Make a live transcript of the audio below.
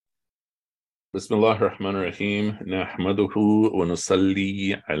بسم الله الرحمن الرحيم نحمده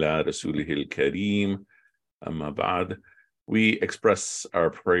ونصلي على رسوله الكريم أما بعد. We express our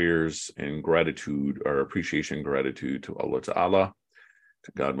prayers and gratitude, our appreciation and gratitude to Allah Ta'ala,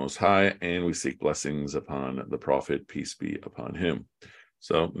 to God Most High, and we seek blessings upon the Prophet, peace be upon him.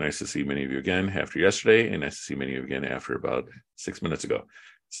 So nice to see many of you again after yesterday, and nice to see many of you again after about 6 minutes ago.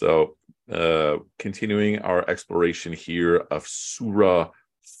 So continuing our exploration here of Surah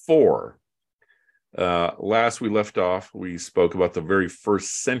 4. Last we left off, we spoke about the very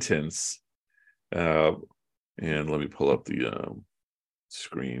first sentence, and let me pull up the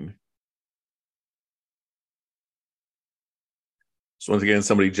screen. So once again,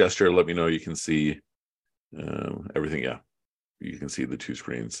 somebody gesture, let me know you can see everything. Yeah, you can see the two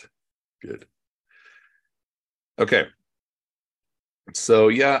screens. Good. Okay. So,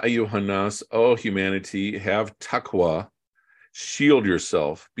 yeah, ayyuhan nas, oh humanity, have taqwa, shield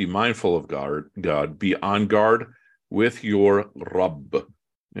yourself, be mindful of God, be on guard with your Rabb.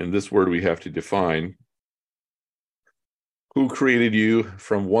 And this word we have to define. Who created you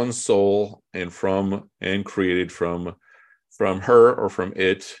from one soul and created from her or from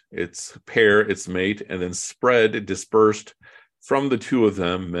its pair, its mate, and then dispersed from the two of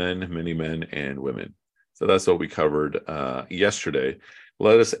them, many men and women. So that's what we covered yesterday.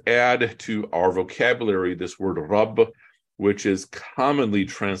 Let us add to our vocabulary this word Rabb, which is commonly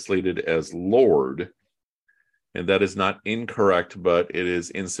translated as Lord. And that is not incorrect, but it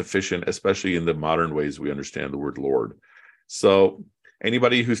is insufficient, especially in the modern ways we understand the word Lord. So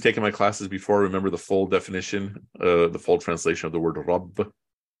anybody who's taken my classes before, remember the full definition, the full translation of the word Rabb?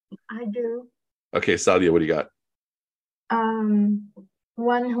 I do. Okay, Sadia, what do you got?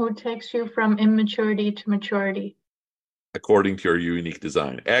 One who takes you from immaturity to maturity. According to your unique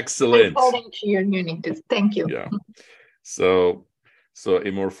design. Excellent. According to your unique design. Thank you. Yeah. So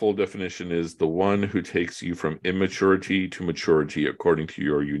a more full definition is the one who takes you from immaturity to maturity according to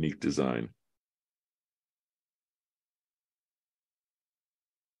your unique design.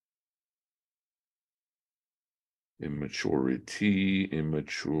 Immaturity.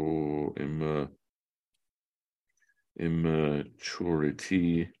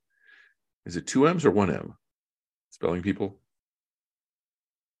 Is it two M's or one M? Spelling people?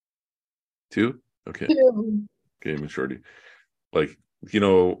 Two? Okay. Two. Okay, maturity. Like, hey,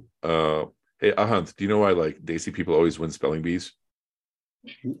 Ahant, do you know why Desi people always win spelling bees?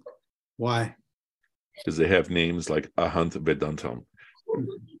 Why? Because they have names like Ahant Vedantam.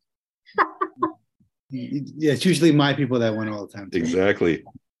 Yeah, it's usually my people that win all the time. Too. Exactly.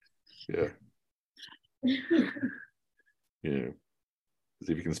 Yeah. Yeah. Because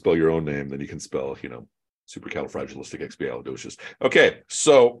if you can spell your own name, then you can spell, supercalifragilisticexpialidocious. Okay,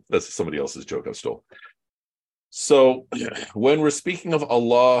 so that's somebody else's joke I stole. So when we're speaking of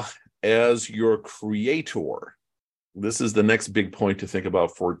Allah as your creator, this is the next big point to think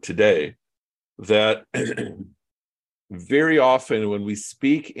about for today, that very often when we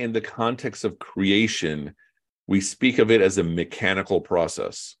speak in the context of creation, we speak of it as a mechanical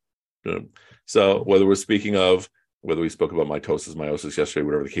process. So whether we spoke about mitosis, meiosis yesterday,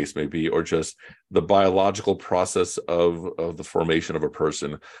 whatever the case may be, or just the biological process of the formation of a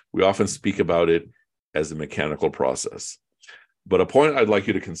person, we often speak about it as a mechanical process. But a point I'd like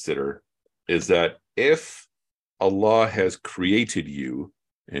you to consider is that if Allah has created you,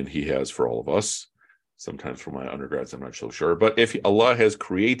 and He has for all of us, sometimes for my undergrads, I'm not so sure, but if Allah has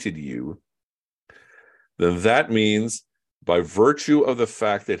created you, then that means by virtue of the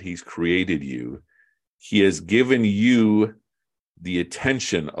fact that He's created you, He has given you the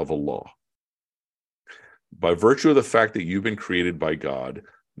attention of Allah. By virtue of the fact that you've been created by God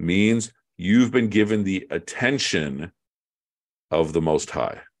means you've been given the attention of the Most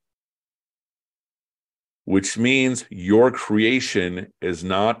High, which means your creation is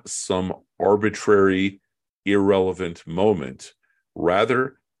not some arbitrary, irrelevant moment.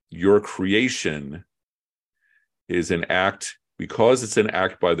 Rather, your creation is an act, because it's an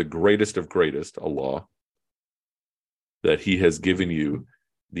act by the greatest of greatest, Allah, that He has given you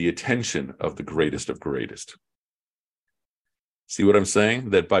the attention of the greatest of greatest. See what I'm saying?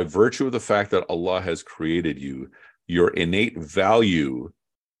 That by virtue of the fact that Allah has created you, your innate value,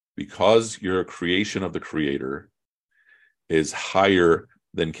 because you're a creation of the Creator, is higher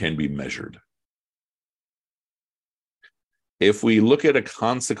than can be measured. If we look at a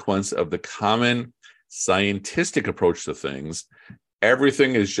consequence of the common scientific approach to things,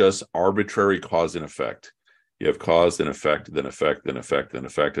 everything is just arbitrary cause and effect. You have cause and effect, then effect, then effect, then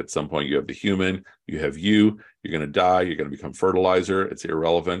effect. At some point, you have the human, you have you're going to die, you're going to become fertilizer. It's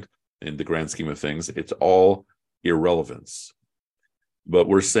irrelevant in the grand scheme of things. It's all irrelevance. But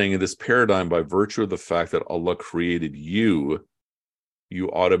we're saying in this paradigm, by virtue of the fact that Allah created you,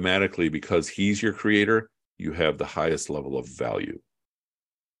 you automatically, because He's your creator, you have the highest level of value.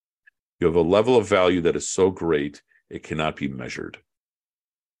 You have a level of value that is so great, it cannot be measured.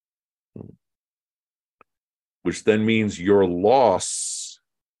 Which then means your loss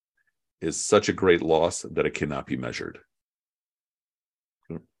is such a great loss that it cannot be measured.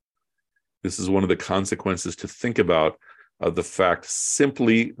 This is one of the consequences to think about of the fact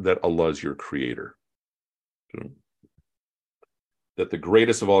simply that Allah is your creator. That the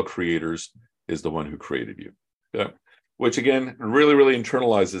greatest of all creators is the one who created you. Yeah. Which again, really, really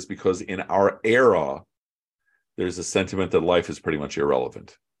internalizes, because in our era, there's a sentiment that life is pretty much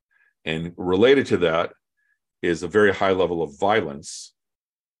irrelevant. And related to that is a very high level of violence.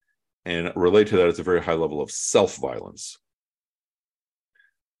 And related to that is a very high level of self-violence.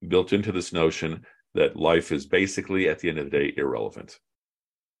 Built into this notion that life is basically, at the end of the day, irrelevant.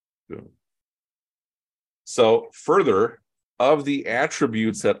 So further, of the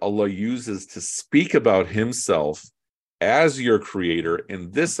attributes that Allah uses to speak about Himself as your creator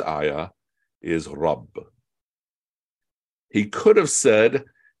in this ayah is Rabb. He could have said,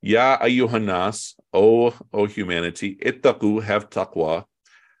 Ya ayyuhan nas, O humanity, ittaqu, have taqwa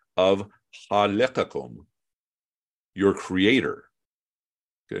of khaliqakum, your creator.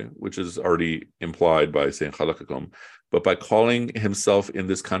 Okay, which is already implied by saying khalaqakum, but by calling Himself in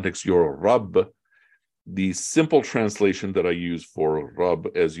this context your Rabb, the simple translation that I use for Rabb,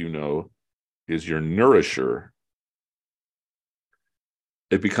 as you know, is your nourisher.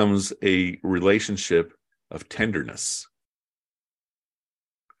 It becomes a relationship of tenderness.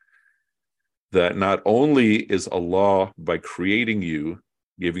 That not only is Allah, by creating you,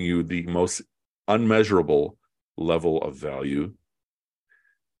 giving you the most unmeasurable level of value,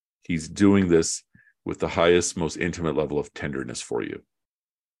 He's doing this with the highest, most intimate level of tenderness for you.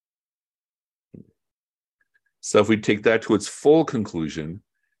 So if we take that to its full conclusion,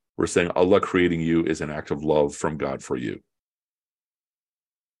 we're saying Allah creating you is an act of love from God for you.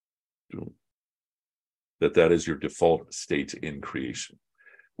 That is your default state in creation,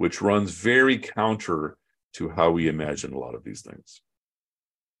 which runs very counter to how we imagine a lot of these things.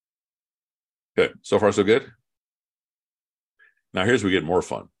 Okay, so far so good? Now here's where we get more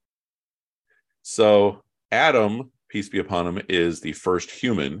fun. So Adam, peace be upon him, is the first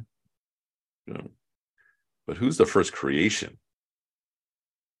human. But who's the first creation?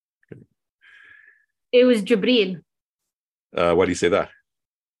 It was Jibreel. Why do you say that?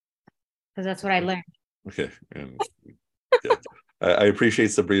 Because that's what I learned. Okay. And yeah. I appreciate,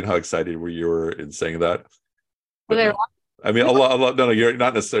 Sabrina, how excited you were in saying that. But no. I mean, Allah, no, you're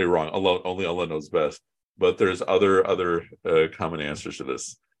not necessarily wrong. Only Allah knows best. But there's other common answers to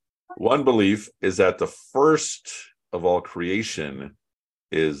this. One belief is that the first of all creation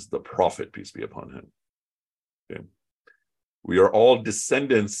is the Prophet, peace be upon him. Okay. We are all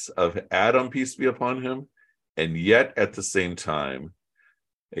descendants of Adam, peace be upon him, and yet at the same time,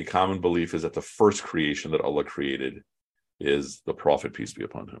 a common belief is that the first creation that Allah created is the Prophet, peace be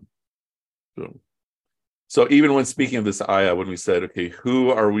upon him. So even when speaking of this ayah, when we said, okay, whom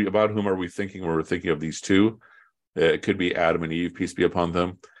are we thinking when we're thinking of these two? It could be Adam and Eve, peace be upon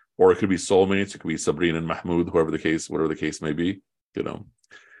them, or it could be soulmates, it could be Sabrina and Mahmoud, whatever the case may be,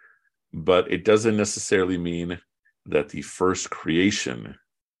 But it doesn't necessarily mean that the first creation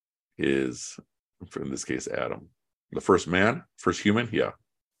is, in this case, Adam. The first man, first human, yeah.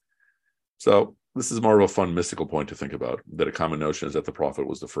 So this is more of a fun mystical point to think about, that a common notion is that the Prophet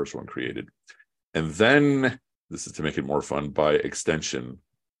was the first one created. And then, this is to make it more fun, by extension,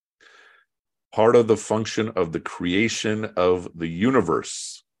 part of the function of the creation of the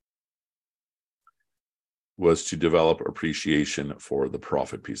universe was to develop appreciation for the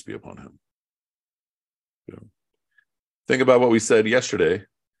Prophet, peace be upon him. Think about what we said yesterday,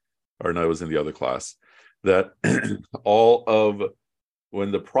 or no, it was in the other class, that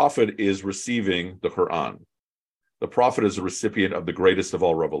when the Prophet is receiving the Quran, the Prophet is a recipient of the greatest of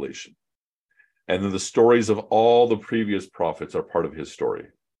all revelation. And then the stories of all the previous prophets are part of his story.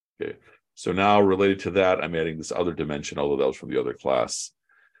 Okay. So now related to that, I'm adding this other dimension, although that was from the other class,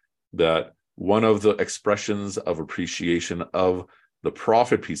 that one of the expressions of appreciation of the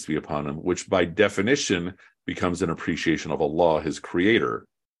Prophet, peace be upon him, which by definition becomes an appreciation of Allah, his creator,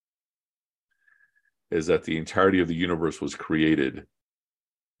 is that the entirety of the universe was created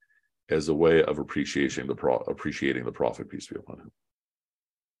as a way of appreciating the Prophet, peace be upon him.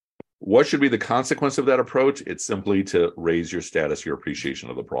 What should be the consequence of that approach? It's simply to raise your status, your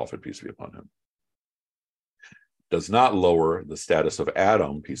appreciation of the Prophet, peace be upon him. Does not lower the status of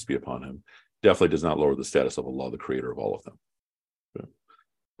Adam, peace be upon him. Definitely does not lower the status of Allah, the creator of all of them. Okay.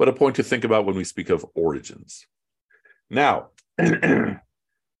 but a point to think about when we speak of origins. Now,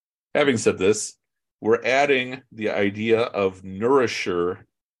 having said this, we're adding the idea of nourisher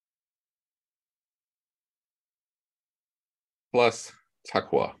plus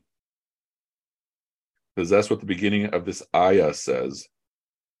taqwa, because that's what the beginning of this ayah says.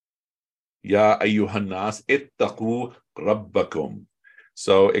 Ya ayyuhan nas ittaqu rabbakum.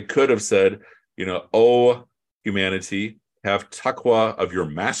 So it could have said, O humanity, have taqwa of your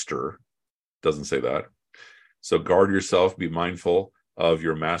master. Doesn't say that. So guard yourself, be mindful of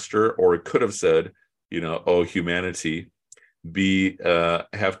your master. Or it could have said, O humanity,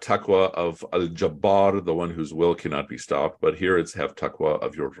 have taqwa of al-Jabbar, the one whose will cannot be stopped. But here it's have taqwa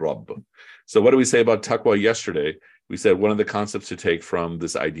of your Rabb. So what did we say about taqwa yesterday? We said one of the concepts to take from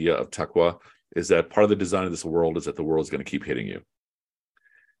this idea of taqwa is that part of the design of this world is that the world is going to keep hitting you.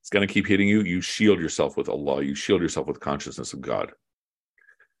 It's going to keep hitting you. You shield yourself with Allah. You shield yourself with consciousness of God.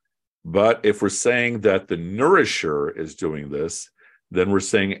 But if we're saying that the nourisher is doing this, then we're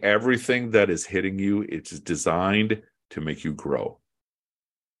saying everything that is hitting you, it's designed to make you grow.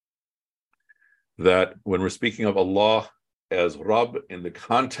 That when we're speaking of Allah as Rabb in the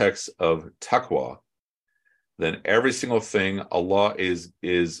context of taqwa, then every single thing Allah is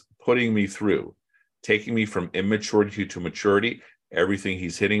putting me through, taking me from immaturity to maturity, everything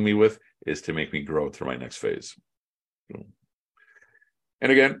He's hitting me with is to make me grow through my next phase.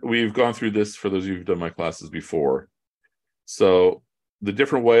 And again, we've gone through this for those of you who've done my classes before. So the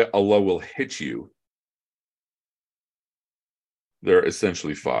different way Allah will hit you, there are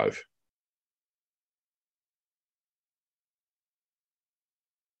essentially 5.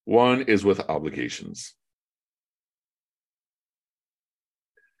 One is with obligations.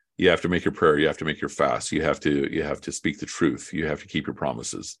 You have to make your prayer. You have to make your fast. You have to speak the truth. You have to keep your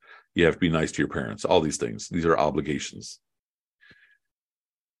promises. You have to be nice to your parents. All these things. These are obligations.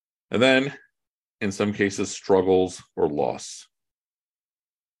 And then, in some cases, struggles or loss.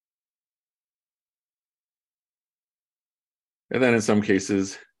 And then, in some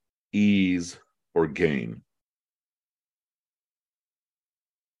cases, ease or gain.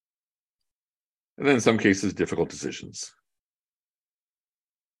 And then, in some cases, difficult decisions.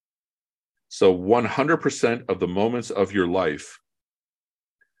 So 100% of the moments of your life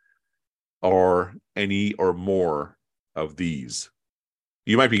are any or more of these.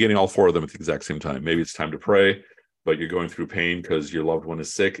 You might be getting all 4 of them at the exact same time. Maybe it's time to pray, but you're going through pain because your loved one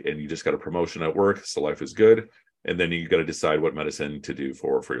is sick and you just got a promotion at work, so life is good. And then you got to decide what medicine to do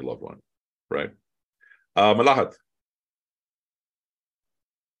for your loved one, right? Malahat.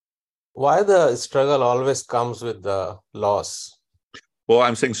 Why the struggle always comes with the loss? Well,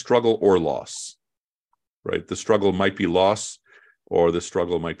 I'm saying struggle or loss, right? The struggle might be loss, or the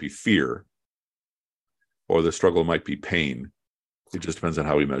struggle might be fear, or the struggle might be pain. It just depends on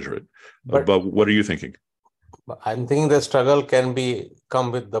how we measure it. But what are you thinking? I'm thinking the struggle can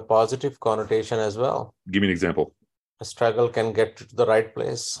come with the positive connotation as well. Give me an example. A struggle can get you to the right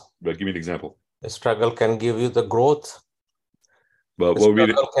place. But give me an example. A struggle can give you the growth. But what would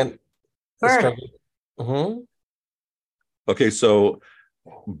be Okay, so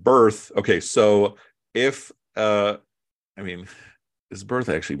birth. Okay, so if is birth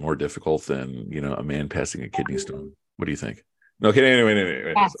actually more difficult than a man passing a kidney stone? What do you think? Okay,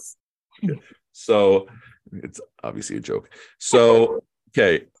 anyway. Yes. So it's obviously a joke. So,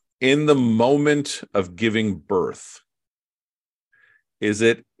 okay, in the moment of giving birth, is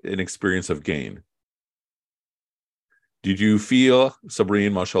it an experience of gain? Did you feel,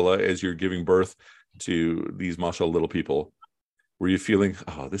 Sabrine, mashallah, as you're giving birth to these mashallah little people, were you feeling,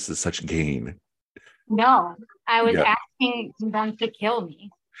 oh, this is such gain? No, I was asking them to kill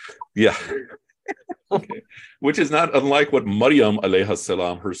me. Yeah. Okay. Which is not unlike what Maryam alayha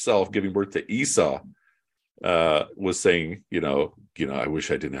salam herself giving birth to Isa was saying, I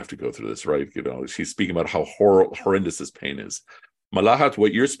wish I didn't have to go through this, right? She's speaking about how horrendous this pain is. Malahat,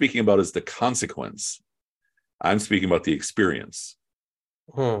 what you're speaking about is the consequence. I'm speaking about the experience.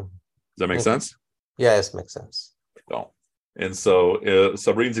 Does that make sense? Yes, makes sense. No. And so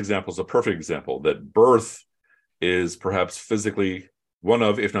Sabrine's example is a perfect example that birth is perhaps physically one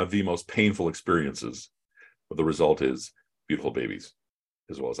of, if not the most painful experiences. But the result is beautiful babies,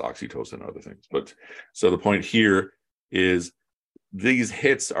 as well as oxytocin and other things. But so the point here is these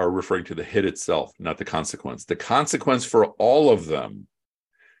hits are referring to the hit itself, not the consequence. The consequence for all of them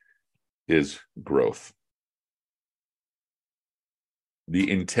is growth. The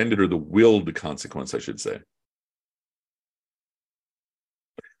intended or the willed consequence, I should say.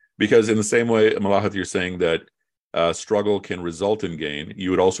 Because in the same way, Malahat, you're saying that struggle can result in gain,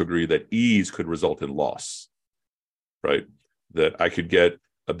 you would also agree that ease could result in loss, right? That I could get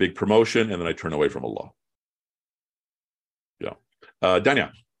a big promotion, and then I turn away from Allah. Yeah.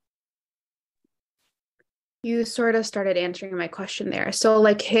 Danya. You sort of started answering my question there. So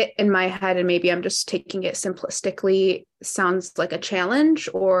like hit in my head, and maybe I'm just taking it simplistically, sounds like a challenge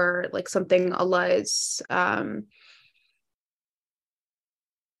or like something Allah is, I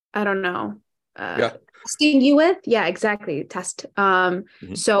don't know, testing you with. Yeah, exactly. Test.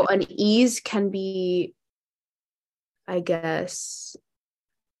 So an ease can be, I guess,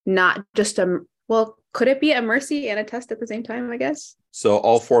 not just well, could it be a mercy and a test at the same time, I guess? So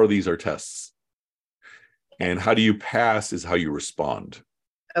all four of these are tests. And how do you pass is how you respond.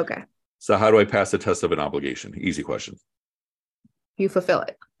 Okay. So how do I pass the test of an obligation? Easy question. You fulfill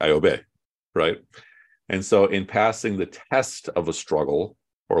it. I obey, right? And so in passing the test of a struggle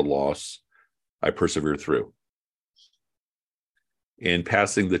or loss, I persevere through. In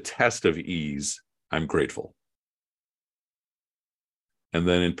passing the test of ease, I'm grateful. And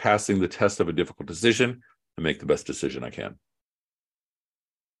then in passing the test of a difficult decision, I make the best decision I can.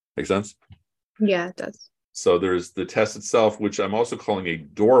 Make sense? Yeah, it does. So there's the test itself, which I'm also calling a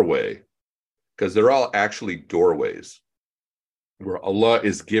doorway, because they're all actually doorways where Allah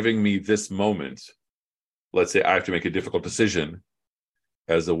is giving me this moment. Let's say I have to make a difficult decision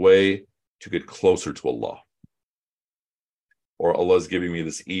as a way to get closer to Allah. Or Allah is giving me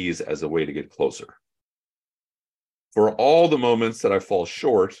this ease as a way to get closer. For all the moments that I fall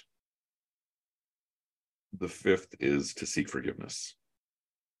short, the fifth is to seek forgiveness.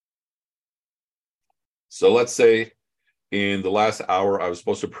 So let's say in the last hour, I was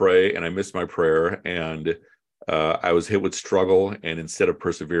supposed to pray and I missed my prayer, and I was hit with struggle. And instead of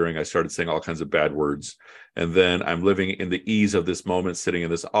persevering, I started saying all kinds of bad words. And then I'm living in the ease of this moment, sitting in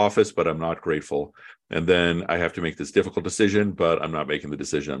this office, but I'm not grateful. And then I have to make this difficult decision, but I'm not making the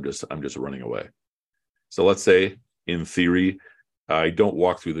decision. I'm just running away. So let's say, in theory, I don't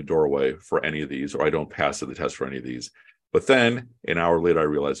walk through the doorway for any of these, or I don't pass the test for any of these. But then an hour later, I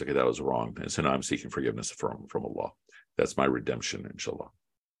realized, okay, that was wrong. And so now I'm seeking forgiveness from Allah. That's my redemption, inshallah.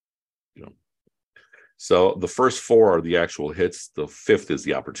 You know. So the first four are the actual hits. The fifth is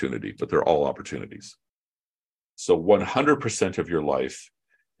the opportunity, but they're all opportunities. So 100% of your life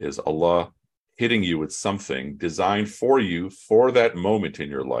is Allah hitting you with something designed for you for that moment in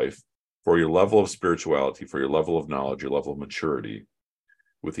your life, for your level of spirituality, for your level of knowledge, your level of maturity,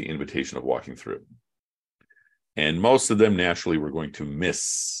 with the invitation of walking through. And most of them, naturally, we're going to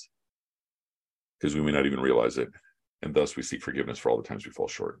miss because we may not even realize it. And thus we seek forgiveness for all the times we fall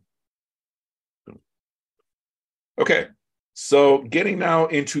short. Okay, so getting now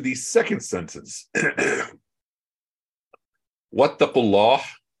into the second sentence. Wattaqullah.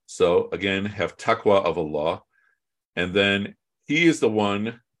 So again, have taqwa of Allah. And then He is the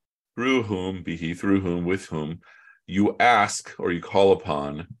one through whom, with whom you ask or you call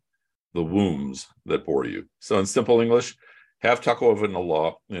upon the wombs that bore you. So in simple English, have taqwa of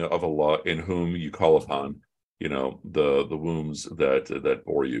Allah, of Allah, in whom you call upon, the wombs that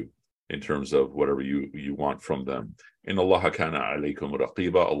bore you, in terms of whatever you want from them. In Allah kana alaykum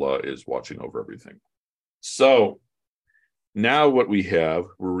raqiba, Allah is watching over everything. So now what we have,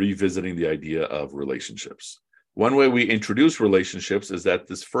 we're revisiting the idea of relationships. One way we introduce relationships is that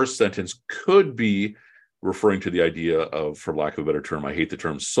this first sentence could be referring to the idea of, for lack of a better term, I hate the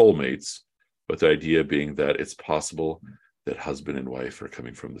term soulmates, but the idea being that it's possible that husband and wife are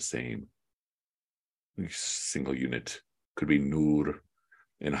coming from the same single unit. Could be Noor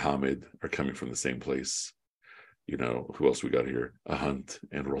and Hamid are coming from the same place. Who else we got here? Ahant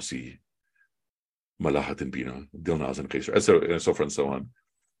and Rossi, Malahat and Bina, Dilnaz and Kaysar, and so forth and so on.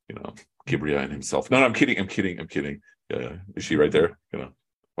 Kibriya and himself. No, I'm kidding. Is she right there?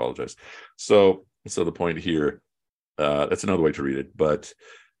 Apologize. So the point here, that's another way to read it. But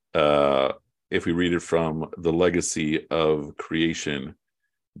if we read it from the legacy of creation,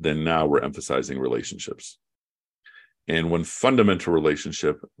 then now we're emphasizing relationships. And one fundamental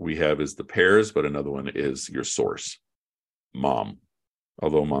relationship we have is the pairs, but another one is your source, mom.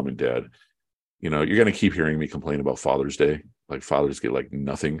 Although mom and dad, you're going to keep hearing me complain about Father's Day. Like fathers get like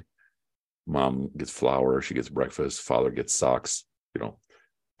nothing. Mom gets flour, she gets breakfast, father gets socks,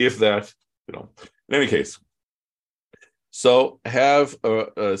 if that, in any case. So have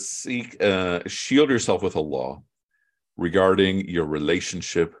shield yourself with Allah regarding your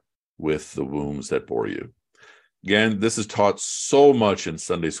relationship with the wombs that bore you. Again, this is taught so much in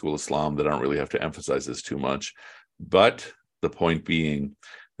Sunday school Islam that I don't really have to emphasize this too much. But the point being,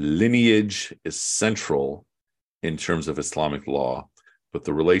 lineage is central in terms of Islamic law. But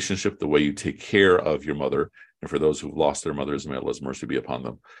the relationship, the way you take care of your mother, and for those who've lost their mothers, may Allah's mercy be upon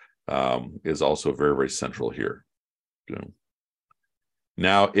them, is also very, very central here.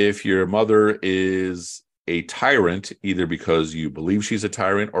 Now, if your mother is a tyrant, either because you believe she's a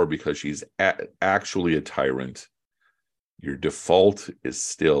tyrant or because she's actually a tyrant, your default is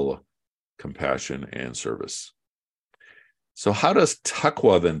still compassion and service. So how does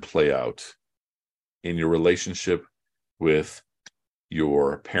taqwa then play out in your relationship with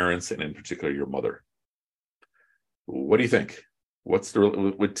your parents and in particular your mother? What do you think? What's the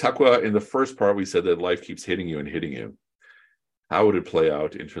with taqwa in the first part? We said that life keeps hitting you and hitting you. How would it play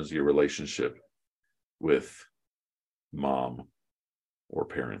out in terms of your relationship with mom or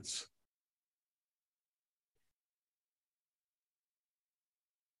parents?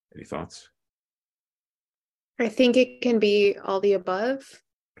 Any thoughts? I think it can be all the above.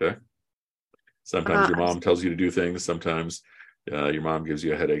 Okay. Sometimes your mom tells you to do things. Sometimes your mom gives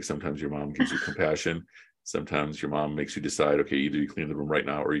you a headache. Sometimes your mom gives you compassion. Sometimes your mom makes you decide, okay, either you clean the room right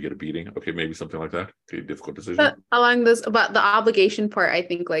now or you get a beating. Okay, maybe something like that. Okay, difficult decision. But along this, about the obligation part, I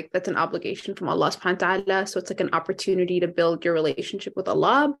think like that's an obligation from Allah subhanahu wa ta'ala. So it's like an opportunity to build your relationship with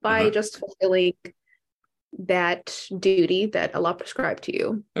Allah by just fulfilling that duty that Allah prescribed to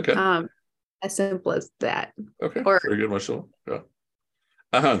you. Okay. As simple as that. Okay. Very good, Marshall. Yeah.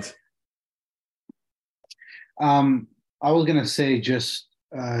 Ahant. I was gonna say just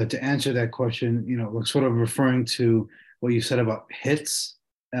to answer that question, sort of referring to what you said about hits,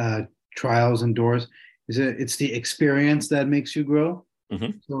 trials and doors. It's the experience that makes you grow.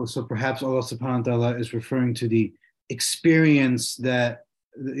 So perhaps Allah subhanahu wa ta'ala is referring to the experience that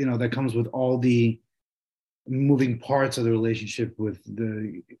that comes with all the moving parts of the relationship with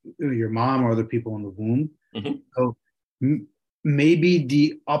your mom or other people in the womb. So maybe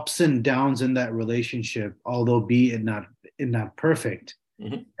the ups and downs in that relationship, although be it not perfect,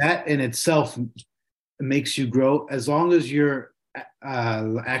 that in itself makes you grow, as long as you're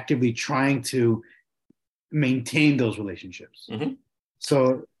actively trying to maintain those relationships.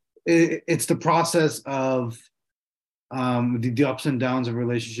 So it's the process of the ups and downs of a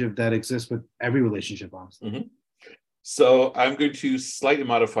relationship that exists with every relationship, honestly. So I'm going to slightly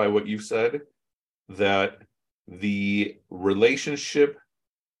modify what you've said, that the relationship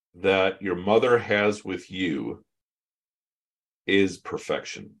that your mother has with you is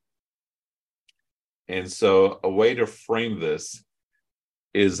perfection. And so a way to frame this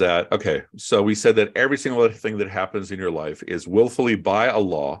is that, okay, so we said that every single thing that happens in your life is willfully by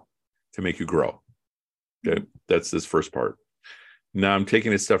Allah to make you grow. Okay, that's this first part. Now I'm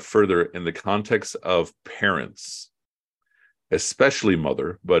taking it a step further in the context of parents, especially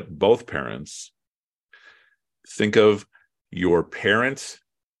mother, but both parents. Think of your parent,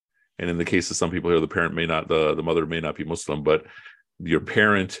 and in the case of some people here, the parent may not, the mother may not be Muslim, but your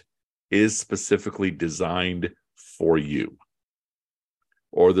parent is specifically designed for you,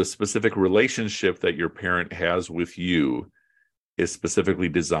 or the specific relationship that your parent has with you is specifically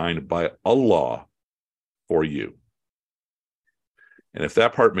designed by Allah for you. And if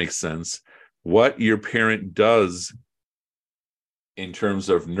that part makes sense, what your parent does in terms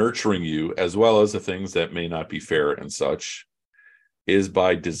of nurturing you, as well as the things that may not be fair and such, is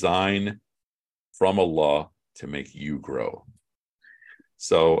by design from Allah to make you grow.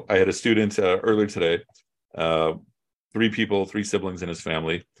 So I had a student earlier today, 3 siblings in his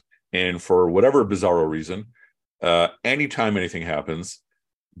family, and for whatever bizarro reason, anytime anything happens,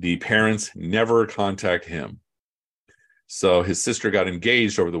 the parents never contact him. So his sister got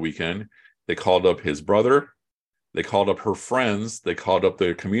engaged over the weekend. They called up his brother. They called up her friends. They called up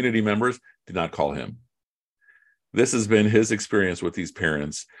their community members, did not call him. This has been his experience with these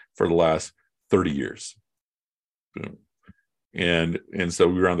parents for the last 30 years. And so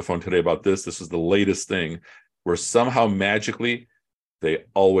we were on the phone today about this. This is the latest thing where somehow magically they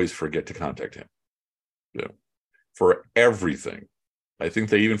always forget to contact him. For everything. I think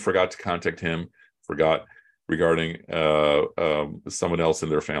they even forgot to contact him, forgot regarding someone else in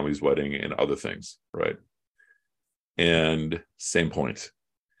their family's wedding and other things, right? And same point.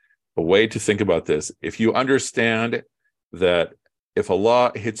 A way to think about this, if you understand that if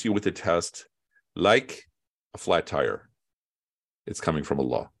Allah hits you with a test like a flat tire, it's coming from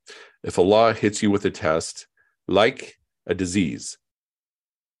Allah. If Allah hits you with a test like a disease,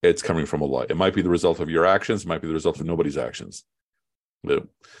 it's coming from Allah. It might be the result of your actions, it might be the result of nobody's actions. But,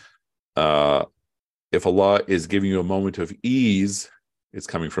 if Allah is giving you a moment of ease, it's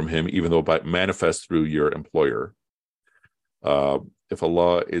coming from Him, even though it manifests through your employer. If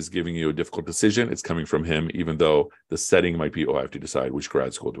Allah is giving you a difficult decision, it's coming from Him, even though the setting might be, I have to decide which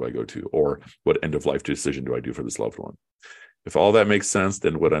grad school do I go to, or what end of life decision do I do for this loved one. If all that makes sense,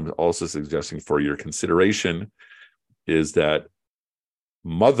 then what I'm also suggesting for your consideration is that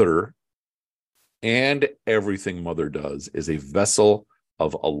mother and everything mother does is a vessel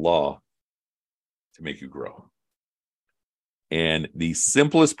of Allah to make you grow. And the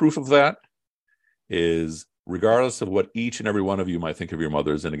simplest proof of that is, regardless of what each and every one of you might think of your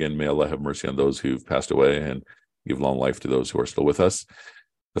mothers, and again, may Allah have mercy on those who've passed away and give long life to those who are still with us.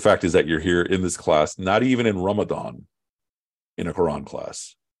 The fact is that you're here in this class, not even in Ramadan, in a Quran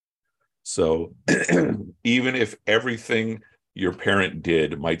class. So even if everything your parent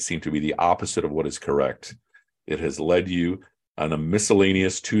did might seem to be the opposite of what is correct, it has led you on a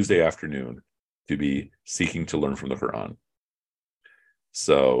miscellaneous Tuesday afternoon to be seeking to learn from the Quran.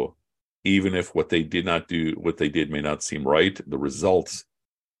 So even if what they did not do, what they did may not seem right, the result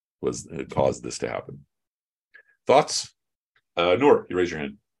was caused this to happen. Thoughts? Noor, you raise your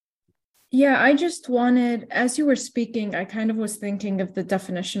hand. Yeah, I just wanted, as you were speaking, I kind of was thinking of the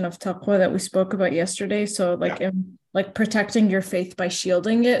definition of taqwa that we spoke about yesterday. So like protecting your faith by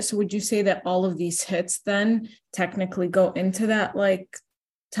shielding it. So would you say that all of these hits then technically go into that like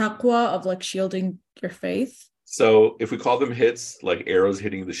taqwa of like shielding your faith? So if we call them hits, like arrows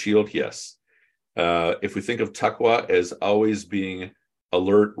hitting the shield, yes. If we think of taqwa as always being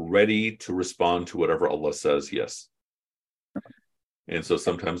alert, ready to respond to whatever Allah says, yes. And so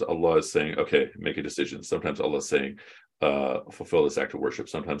sometimes Allah is saying, okay, make a decision. Sometimes Allah is saying, fulfill this act of worship.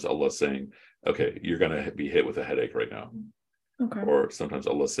 Sometimes Allah is saying, okay, you're going to be hit with a headache right now. Okay. Or sometimes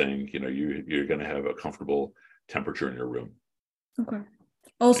Allah is saying, you're going to have a comfortable temperature in your room. Okay.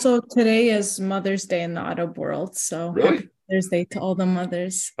 Also, today is Mother's Day in the Arab world. So really? Happy Mother's Day to all the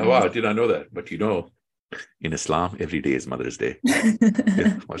mothers. Oh, wow, I did not know that. But in Islam, every day is Mother's Day.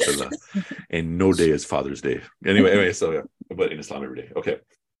 Yeah, mashallah. And no day is Father's Day. Anyway, so yeah, but in Islam every day. Okay.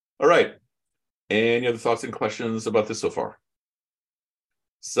 All right. Any other thoughts and questions about this so far?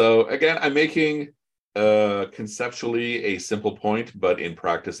 So again, I'm making conceptually a simple point, but in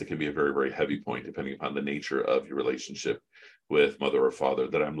practice, it can be a very, very heavy point, depending upon the nature of your relationship with mother or father,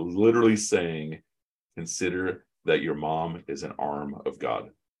 that I'm literally saying, consider that your mom is an arm of God.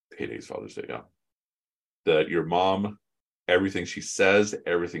 Payday's Father's Day, yeah. That your mom, everything she says,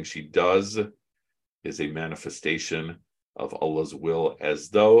 everything she does is a manifestation of Allah's will, as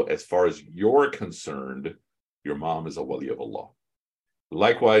though, as far as you're concerned, your mom is a wali of Allah.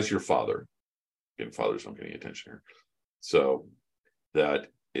 Likewise, your father. Again, fathers don't get any attention here. So that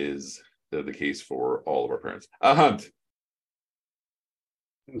is the case for all of our parents. Hunt.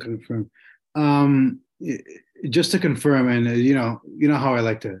 Confirm. Just to confirm, and you know how I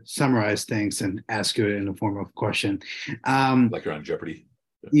like to summarize things and ask you in the form of question. Like you're on Jeopardy.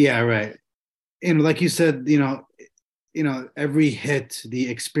 Yeah, right. And like you said, every hit, the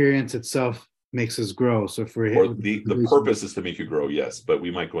experience itself makes us grow. So for the purpose is to make you grow, yes, but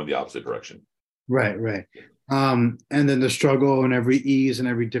we might go in the opposite direction. Right. And then the struggle and every ease and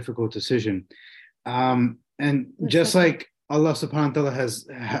every difficult decision. And just like Allah subhanahu wa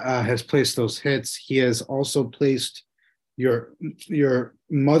ta'ala has placed those hits, He has also placed your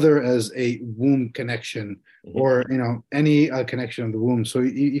mother as a womb connection, or any connection of the womb. So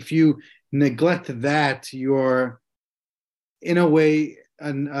if you neglect that, you're in a way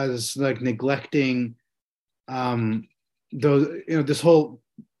as like neglecting this whole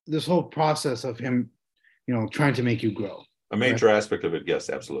process of Him trying to make you grow. A major aspect of it, yes,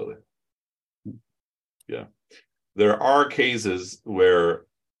 absolutely. Yeah. There are cases where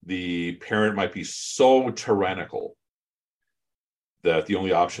the parent might be so tyrannical that the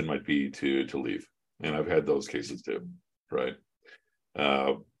only option might be to leave. And I've had those cases too, right?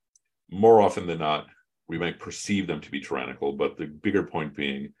 More often than not, we might perceive them to be tyrannical, but the bigger point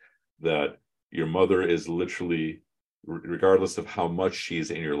being that your mother is literally, regardless of how much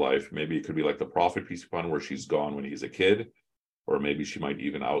she's in your life, maybe it could be like the Prophet, peace be upon him, where she's gone when he's a kid, or maybe she might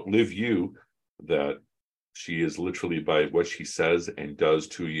even outlive you, that she is literally, by what she says and does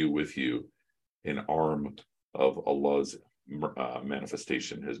to you, with you, an arm of Allah's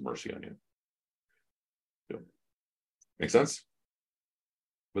manifestation, His mercy on you. Yeah. Make sense?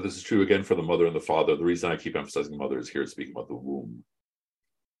 But this is true again for the mother and the father. The reason I keep emphasizing mother is here speaking about the womb.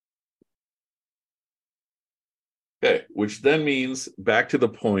 Okay, which then means back to the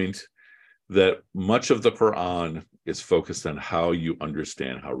point that much of the Quran is focused on how you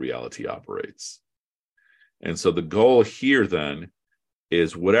understand how reality operates. And so the goal here then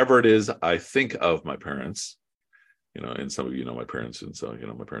is, whatever it is I think of my parents, and some of you know my parents, and so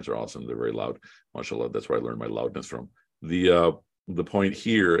my parents are awesome. They're very loud, mashallah. That's where I learned my loudness from. The point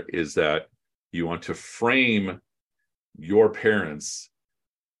here is that you want to frame your parents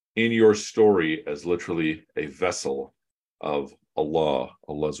in your story as literally a vessel of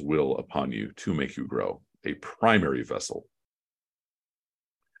Allah's will upon you to make you grow, a primary vessel.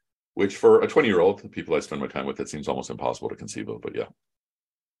 Which for a 20-year-old, the people I spend my time with, it seems almost impossible to conceive of, but yeah.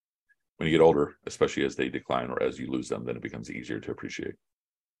 when you get older, especially as they decline or as you lose them, then it becomes easier to appreciate.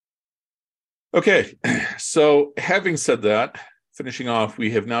 Okay, so having said that, finishing off,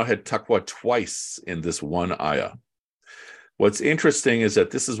 we have now had taqwa twice in this one ayah. What's interesting is that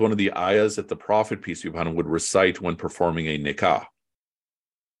this is one of the ayahs that the Prophet, peace be upon him, would recite when performing a nikah.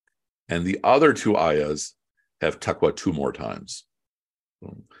 And the other two ayahs have taqwa 2 more times.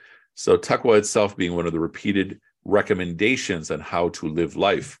 So taqwa itself being one of the repeated recommendations on how to live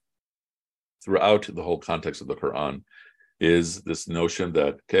life throughout the whole context of the Quran is this notion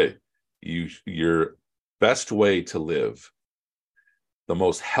that, okay, your best way to live, the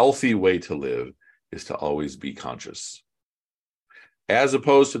most healthy way to live, is to always be conscious. As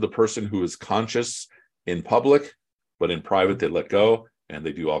opposed to the person who is conscious in public, but in private they let go and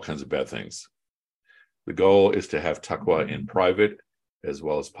they do all kinds of bad things. The goal is to have taqwa in private as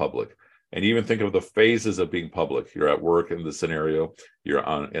well as public. And even think of the phases of being public. You're at work in this scenario, you're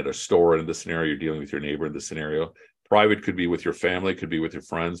at a store in this scenario, you're dealing with your neighbor in this scenario. Private could be with your family, could be with your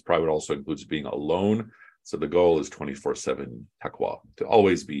friends. Private also includes being alone. So the goal is 24/7 taqwa, to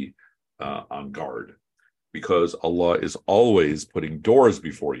always be on guard, because Allah is always putting doors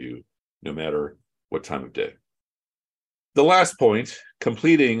before you, no matter what time of day. The last point,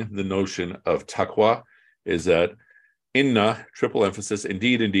 completing the notion of taqwa, is that inna, triple emphasis,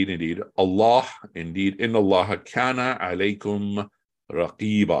 indeed, Allah, indeed, inna Allah kana alaykum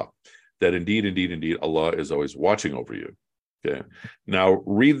raqiba, that indeed, Allah is always watching over you. Okay. Now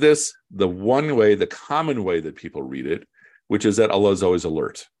read this the one way, the common way that people read it, which is that Allah is always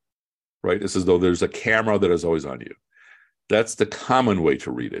alert, right? It's as though there's a camera that is always on you. That's the common way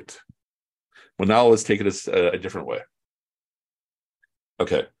to read it. Well, now let's take it a different way.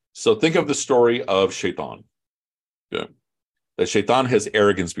 Okay. So think of the story of Shaitan. Yeah. That Shaitan has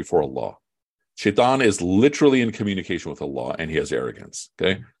arrogance before Allah. Shaitan is literally in communication with Allah, and he has arrogance.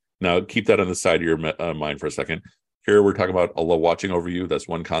 Okay. Now keep that on the side of your mind for a second. Here we're talking about Allah watching over you. That's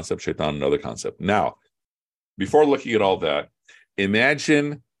one concept. Shaitan, another concept. Now, before looking at all that,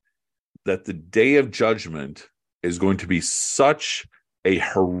 imagine that the day of judgment is going to be such a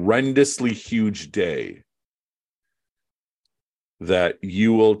horrendously huge day that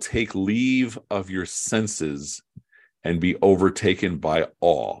you will take leave of your senses and be overtaken by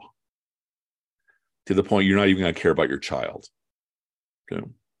awe to the point you're not even going to care about your child. Okay.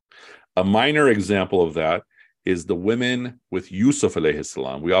 A minor example of that is the women with Yusuf alayhi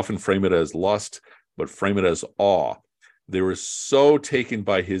salam. We often frame it as lust, but frame it as awe. They were so taken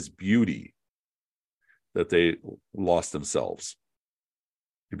by his beauty that they lost themselves.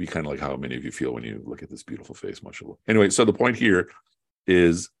 It'd be kind of like how many of you feel when you look at this beautiful face, mashallah. Anyway, so the point here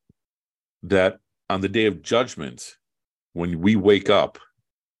is that on the day of judgment, when we wake up,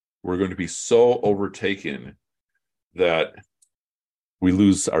 we're going to be so overtaken that we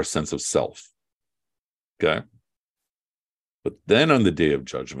lose our sense of self. Okay? But then on the day of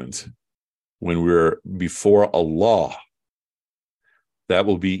judgment, when we're before Allah, that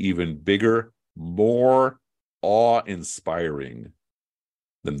will be even bigger, more awe-inspiring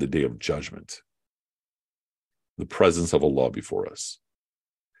than the day of judgment. The presence of Allah before us.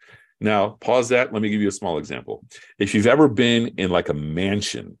 Now, pause that. Let me give you a small example. If you've ever been in like a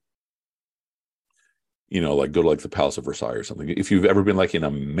mansion, like go to like the Palace of Versailles or something. If you've ever been like in a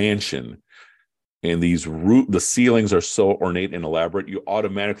mansion and the ceilings are so ornate and elaborate, you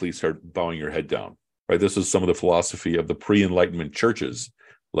automatically start bowing your head down, right? This is some of the philosophy of the pre-Enlightenment churches,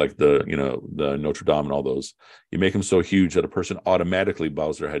 like the Notre Dame and all those. You make them so huge that a person automatically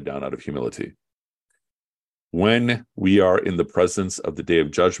bows their head down out of humility. When we are in the presence of the day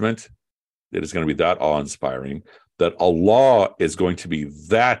of judgment, it is going to be that awe-inspiring, that Allah is going to be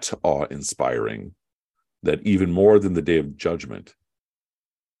that awe-inspiring, that even more than the day of judgment,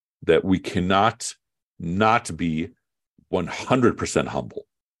 that we cannot not be 100% humble.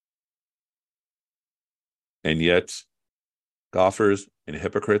 And yet, scoffers and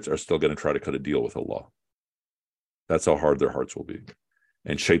hypocrites are still going to try to cut a deal with Allah. That's how hard their hearts will be.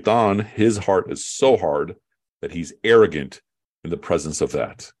 And Shaitan, his heart is so hard that he's arrogant in the presence of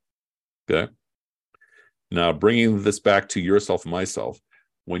that. Okay? Now, bringing this back to yourself and myself,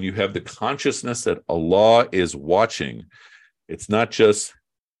 when you have the consciousness that Allah is watching, it's not just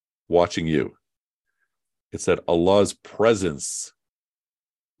watching you. It's that Allah's presence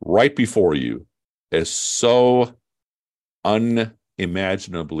right before you is so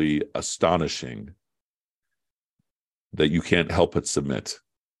unimaginably astonishing that you can't help but submit.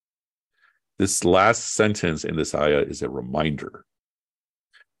 This last sentence in this ayah is a reminder.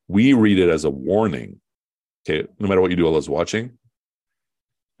 We read it as a warning. Okay, no matter what you do, Allah is watching.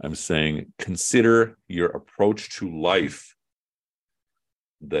 I'm saying consider your approach to life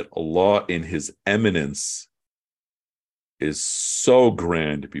that Allah in his eminence is so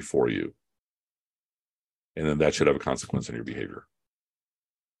grand before you. And then that should have a consequence on your behavior.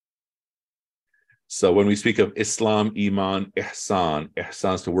 So when we speak of Islam, Iman, Ihsan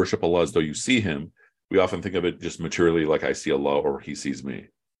is to worship Allah as though you see him. We often think of it just materially, like I see Allah or he sees me.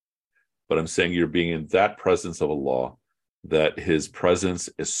 But I'm saying you're being in that presence of Allah, that his presence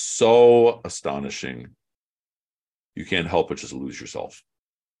is so astonishing, you can't help but just lose yourself.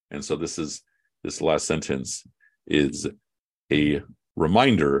 And so this last sentence is a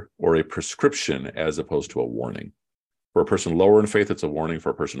reminder or a prescription as opposed to a warning. For a person lower in faith, it's a warning.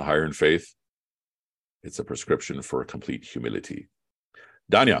 For a person higher in faith, it's a prescription for complete humility.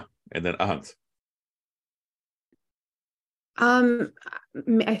 Danya, and then Ahant.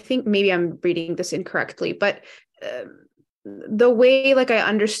 I think maybe I'm reading this incorrectly, but the way like I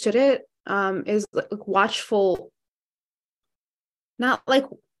understood it is like watchful, not like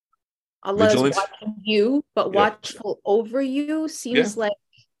Allah Vigilant? is watching you, but watchful over you seems like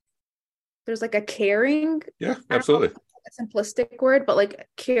there's like a caring. Yeah, absolutely. A simplistic word, but like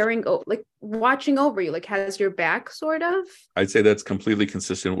caring, like watching over you, like has your back, sort of. I'd say that's completely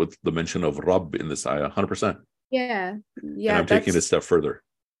consistent with the mention of Rabb in this ayah, 100%. Yeah. And I'm taking it a step further.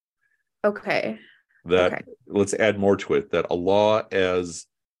 Okay. Let's add more to it, that Allah as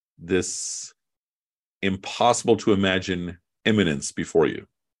this impossible to imagine immanence before you.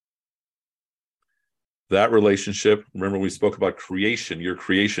 That relationship, remember we spoke about creation, your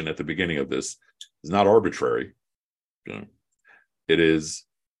creation at the beginning of this is not arbitrary. It is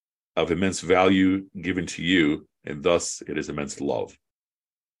of immense value given to you, and thus it is immense love.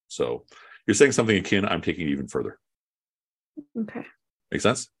 So you're saying something akin, I'm taking it even further. Okay. Make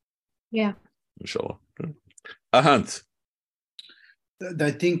sense? Yeah. Inshallah. Ahant.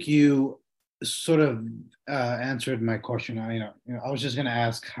 I think you sort of answered my question. I was just going to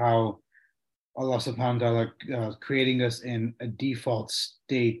ask how Allah subhanahu wa ta'ala creating us in a default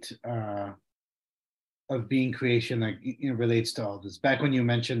state of being creation, like relates to all this. Back when you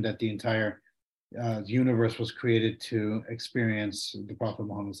mentioned that the entire universe was created to experience the Prophet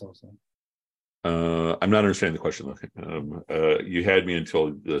Muhammad sallallahu alaihi wasallam. I'm not understanding the question. You had me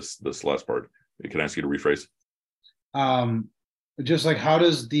until this last part. Can I ask you to rephrase? Just like how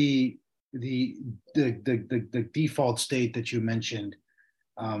does the default state that you mentioned,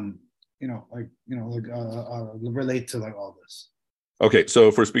 relate to like all this? Okay, so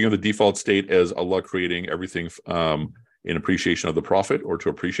if we're speaking of the default state as Allah creating everything in appreciation of the Prophet or to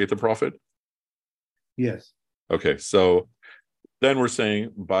appreciate the Prophet? Yes. Okay, so then we're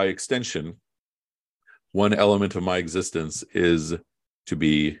saying by extension, one element of my existence is to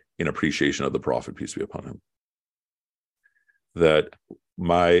be in appreciation of the Prophet, peace be upon him. That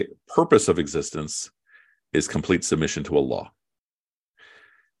my purpose of existence is complete submission to Allah.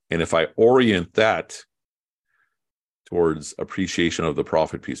 And if I orient that towards appreciation of the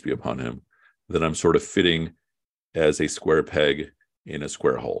Prophet, peace be upon him, then I'm sort of fitting as a square peg in a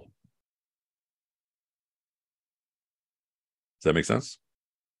square hole. Does that make sense?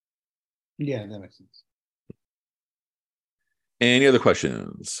 Yeah, that makes sense. Any other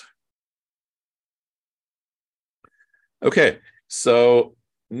questions? Okay, so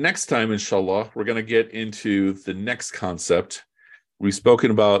next time, inshallah, we're going to get into the next concept. We've spoken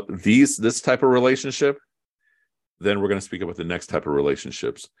about this type of relationship. Then we're going to speak about the next type of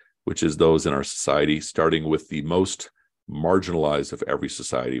relationships, which is those in our society, starting with the most marginalized of every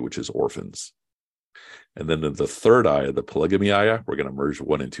society, which is orphans. And then in the third ayah, the polygamy ayah, we're going to merge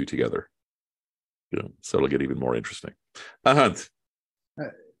 1 and 2 together. So it'll get even more interesting. Ahant.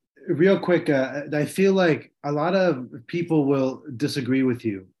 Real quick, I feel like a lot of people will disagree with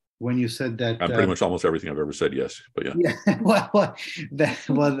you when you said that. I'm pretty much almost everything I've ever said, yes. But yeah. well,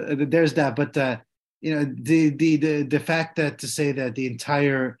 there's that. But the fact that to say that the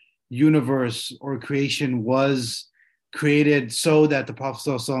entire universe or creation was created so that the Prophet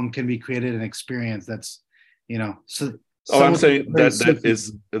ﷺ can be created and experienced. That's so. I'm saying that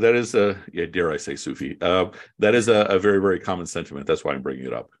is a, dare I say Sufi? That is a very, very common sentiment. That's why I'm bringing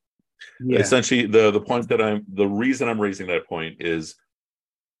it up. Yeah. Essentially, the reason I'm raising that point is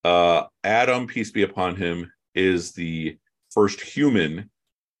Adam, peace be upon him, is the first human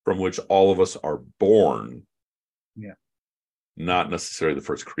from which all of us are born. Yeah. Not necessarily the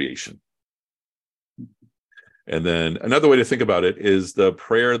first creation. And then another way to think about it is the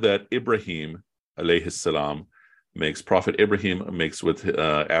prayer that Ibrahim, alayhi salam, makes, Prophet Ibrahim makes with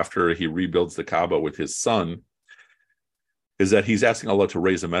after he rebuilds the Kaaba with his son, is that he's asking Allah to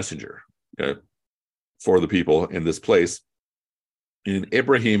raise a messenger for the people in this place. And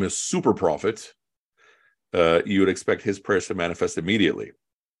Ibrahim is super prophet. You would expect his prayers to manifest immediately.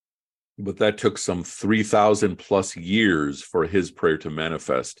 But that took some 3,000 plus years for his prayer to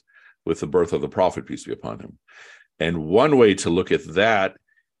manifest with the birth of the Prophet, peace be upon him. And one way to look at that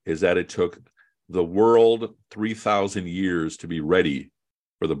is that it took the world 3,000 years to be ready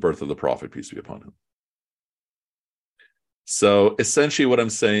for the birth of the Prophet, peace be upon him. So essentially what I'm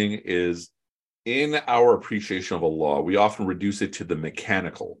saying is, in our appreciation of Allah, we often reduce it to the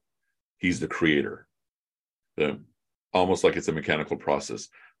mechanical. He's the creator. Almost like it's a mechanical process.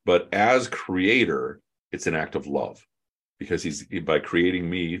 But as creator, it's an act of love, because he's, by creating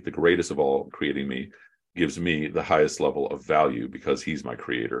me, the greatest of all, creating me, gives me the highest level of value because he's my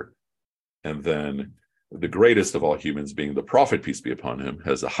creator. And then the greatest of all humans, being the Prophet, peace be upon him,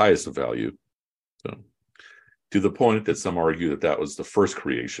 has the highest of value. So, to the point that some argue that that was the first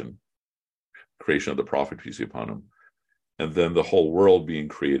creation of the Prophet, peace be upon him. And then the whole world being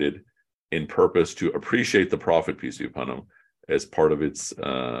created in purpose to appreciate the Prophet, peace be upon him, as part of its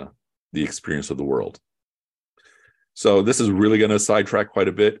the experience of the world. So this is really going to sidetrack quite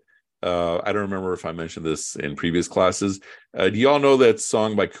a bit. I don't remember if I mentioned this in previous classes. Do you all know that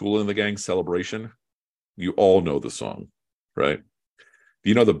song by Kool and the Gang, Celebration? You all know the song, right? Do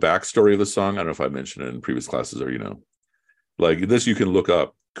you know the backstory of the song? I don't know if I mentioned it in previous classes, or you know. Like this, you can look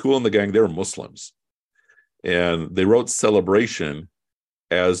up. Kool and the Gang, they were Muslims. And they wrote Celebration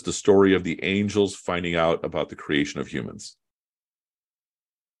as the story of the angels finding out about the creation of humans.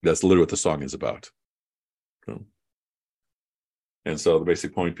 That's literally what the song is about. And so the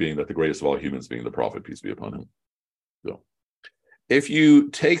basic point being that the greatest of all humans being the Prophet, peace be upon him. So if you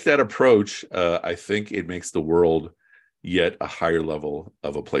take that approach, I think it makes the world yet a higher level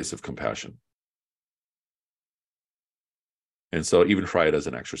of a place of compassion. And so even try it as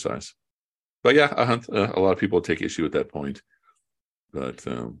an exercise. But yeah, a lot of people take issue with that point. But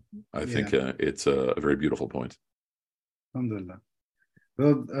I think it's a very beautiful point. Alhamdulillah.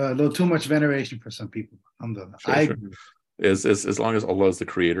 A little too much veneration for some people. Alhamdulillah. Sure. Agree. As long as Allah is the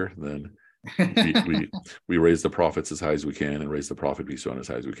creator, then we raise the prophets as high as we can and raise the Prophet peace be upon him as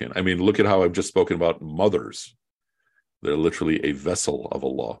high as we can. I mean, look at how I've just spoken about mothers. They're literally a vessel of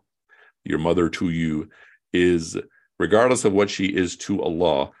Allah. Your mother to you is, regardless of what she is to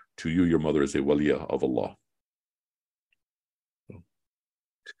Allah, to you, your mother is a waliyah of Allah.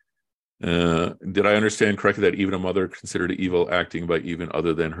 Did I understand correctly that even a mother considered evil acting by even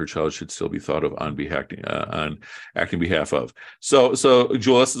other than her child should still be thought of on acting behalf of? So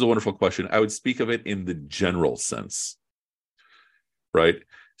Joel, this is a wonderful question. I would speak of it in the general sense, right?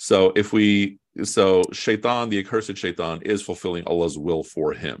 So Shaitan, the accursed Shaitan, is fulfilling Allah's will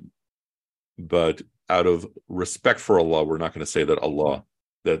for him, but out of respect for Allah, we're not going to say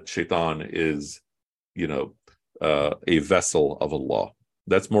that Shaitan is, a vessel of Allah.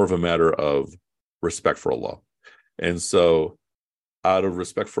 That's more of a matter of respect for Allah. And so out of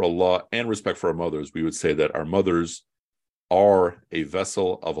respect for Allah and respect for our mothers, we would say that our mothers are a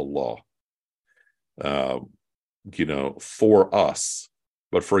vessel of Allah, for us.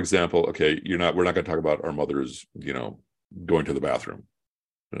 But for example, okay, we're not going to talk about our mothers, going to the bathroom.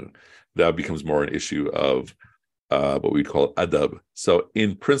 That becomes more an issue of what we'd call adab. So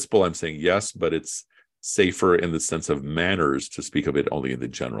in principle, I'm saying yes, but it's safer in the sense of manners to speak of it only in the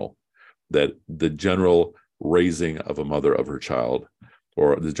general, that the general raising of a mother of her child,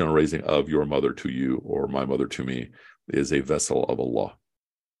 or the general raising of your mother to you or my mother to me, is a vessel of Allah.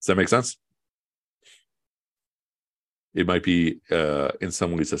 Does that make sense? It might be in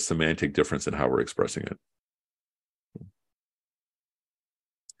some ways a semantic difference in how we're expressing it.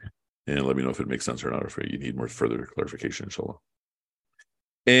 And let me know if it makes sense or not, or if you need more further clarification, inshallah.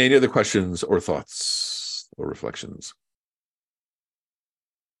 Any other questions or thoughts or reflections?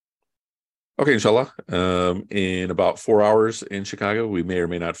 Okay, inshallah. In about 4 hours in Chicago, we may or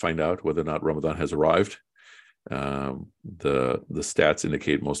may not find out whether or not Ramadan has arrived. The stats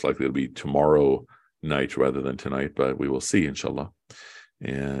indicate most likely it'll be tomorrow night rather than tonight, but we will see, inshallah.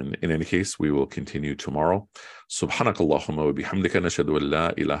 And in any case, we will continue tomorrow. Subhanakallahumma wa bihamdika nashhadu an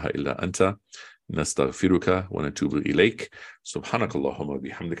la ilaha illa anta nastaghfiruka wa natubu ilayk. Subhanakallahumma wa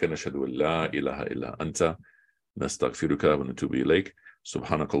bihamdika nashhadu an la ilaha illa anta nastaghfiruka wa natubu ilayk.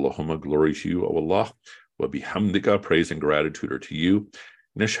 Subhanakallahumma, glory to you, O Allah. Wa bihamdika, praise and gratitude are to you.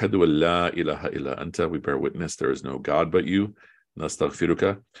 Nashhadu an la ilaha illa anta, we bear witness there is no God but you.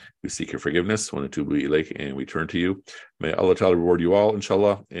 Nastaghfiruka, we seek your forgiveness. Wa natubu ilayk, and we turn to you. May Allah Ta'ala reward you all,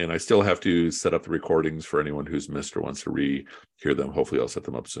 inshallah. And I still have to set up the recordings for anyone who's missed or wants to re-hear them. Hopefully I'll set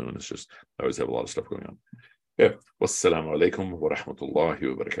them up soon. It's just, I always have a lot of stuff going on. Yeah. Wassalamu alaikum wa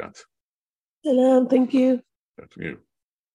rahmatullahi wa barakatuh. Salam, thank you. Thank you.